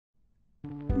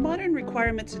Modern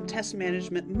requirements and test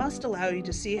management must allow you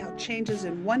to see how changes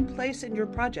in one place in your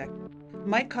project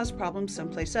might cause problems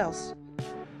someplace else.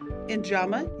 In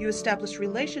Jama, you establish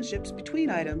relationships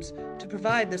between items to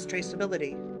provide this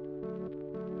traceability.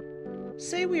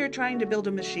 Say we are trying to build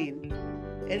a machine.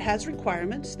 It has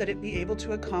requirements that it be able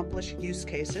to accomplish use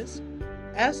cases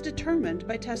as determined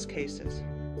by test cases.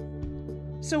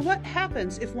 So what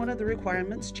happens if one of the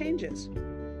requirements changes?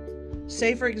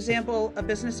 Say, for example, a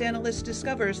business analyst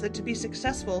discovers that to be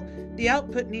successful, the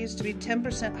output needs to be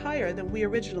 10% higher than we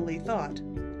originally thought.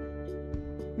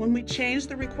 When we change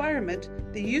the requirement,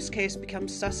 the use case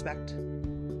becomes suspect.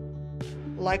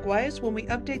 Likewise, when we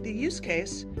update the use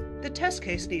case, the test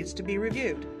case needs to be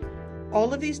reviewed.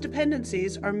 All of these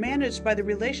dependencies are managed by the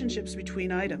relationships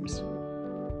between items.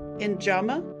 In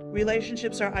Jama,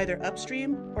 relationships are either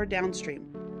upstream or downstream.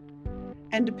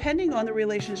 And depending on the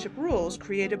relationship rules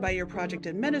created by your project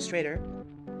administrator,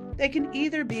 they can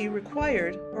either be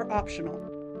required or optional.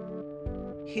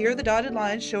 Here the dotted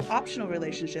lines show optional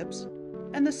relationships,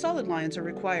 and the solid lines are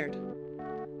required.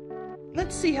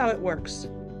 Let's see how it works.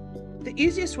 The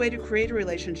easiest way to create a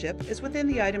relationship is within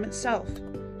the item itself.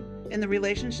 In the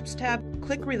Relationships tab,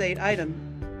 click Relate Item.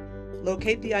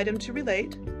 Locate the item to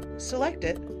relate, select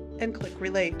it, and click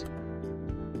Relate.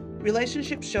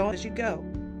 Relationships show as you go.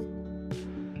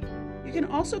 You can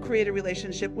also create a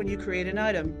relationship when you create an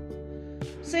item.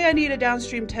 Say I need a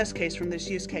downstream test case from this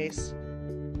use case.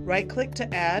 Right-click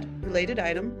to add related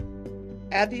item,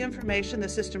 add the information the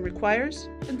system requires,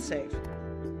 and save.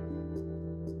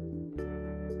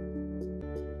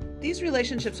 These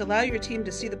relationships allow your team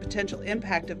to see the potential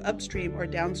impact of upstream or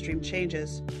downstream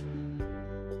changes.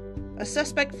 A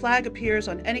suspect flag appears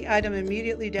on any item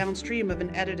immediately downstream of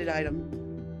an edited item.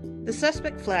 The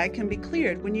suspect flag can be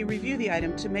cleared when you review the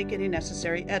item to make any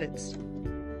necessary edits.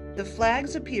 The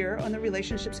flags appear on the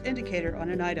relationships indicator on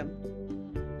an item.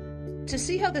 To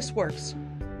see how this works,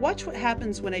 watch what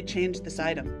happens when I change this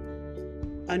item.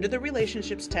 Under the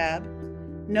Relationships tab,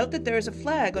 note that there is a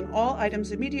flag on all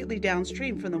items immediately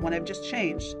downstream from the one I've just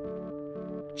changed.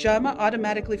 Jama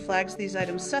automatically flags these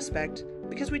items suspect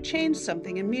because we changed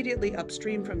something immediately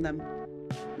upstream from them.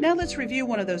 Now let's review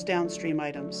one of those downstream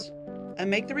items. I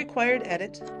make the required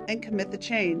edit and commit the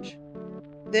change.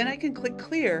 Then I can click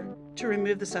Clear to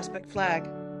remove the suspect flag.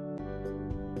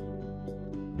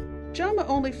 Jama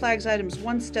only flags items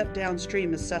one step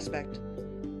downstream as suspect.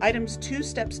 Items 2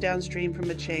 steps downstream from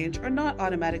a change are not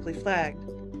automatically flagged.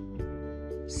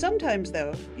 Sometimes,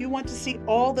 though, you want to see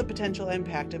all the potential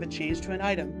impact of a change to an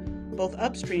item, both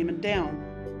upstream and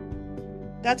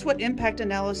down. That's what Impact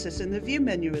Analysis in the View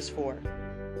menu is for.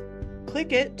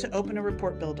 Click it to open a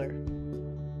report builder.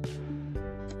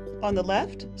 On the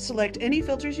left, select any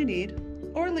filters you need,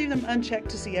 or leave them unchecked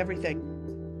to see everything.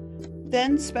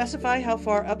 Then specify how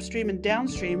far upstream and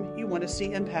downstream you want to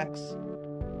see impacts.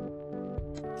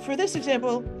 For this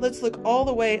example, let's look all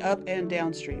the way up and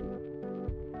downstream.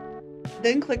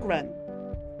 Then click Run.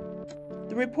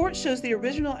 The report shows the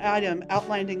original item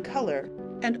outlined in color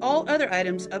and all other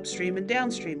items upstream and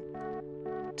downstream.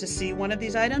 To see one of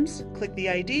these items, click the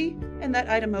ID and that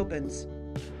item opens.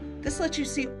 This lets you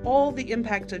see all the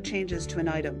impact of changes to an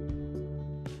item.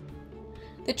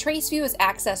 The trace view is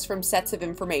accessed from sets of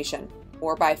information,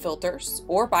 or by filters,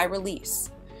 or by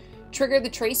release. Trigger the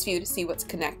trace view to see what's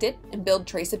connected and build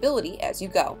traceability as you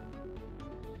go.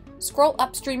 Scroll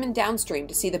upstream and downstream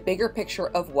to see the bigger picture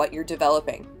of what you're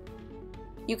developing.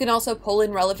 You can also pull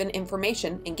in relevant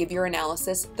information and give your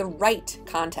analysis the right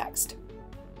context.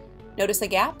 Notice a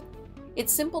gap?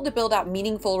 It's simple to build out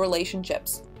meaningful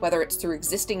relationships, whether it's through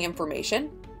existing information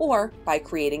or by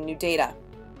creating new data.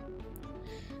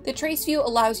 The trace view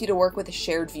allows you to work with a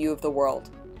shared view of the world.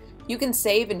 You can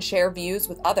save and share views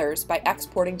with others by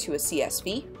exporting to a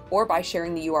CSV or by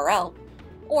sharing the URL,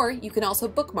 or you can also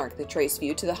bookmark the trace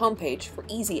view to the homepage for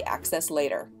easy access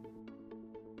later.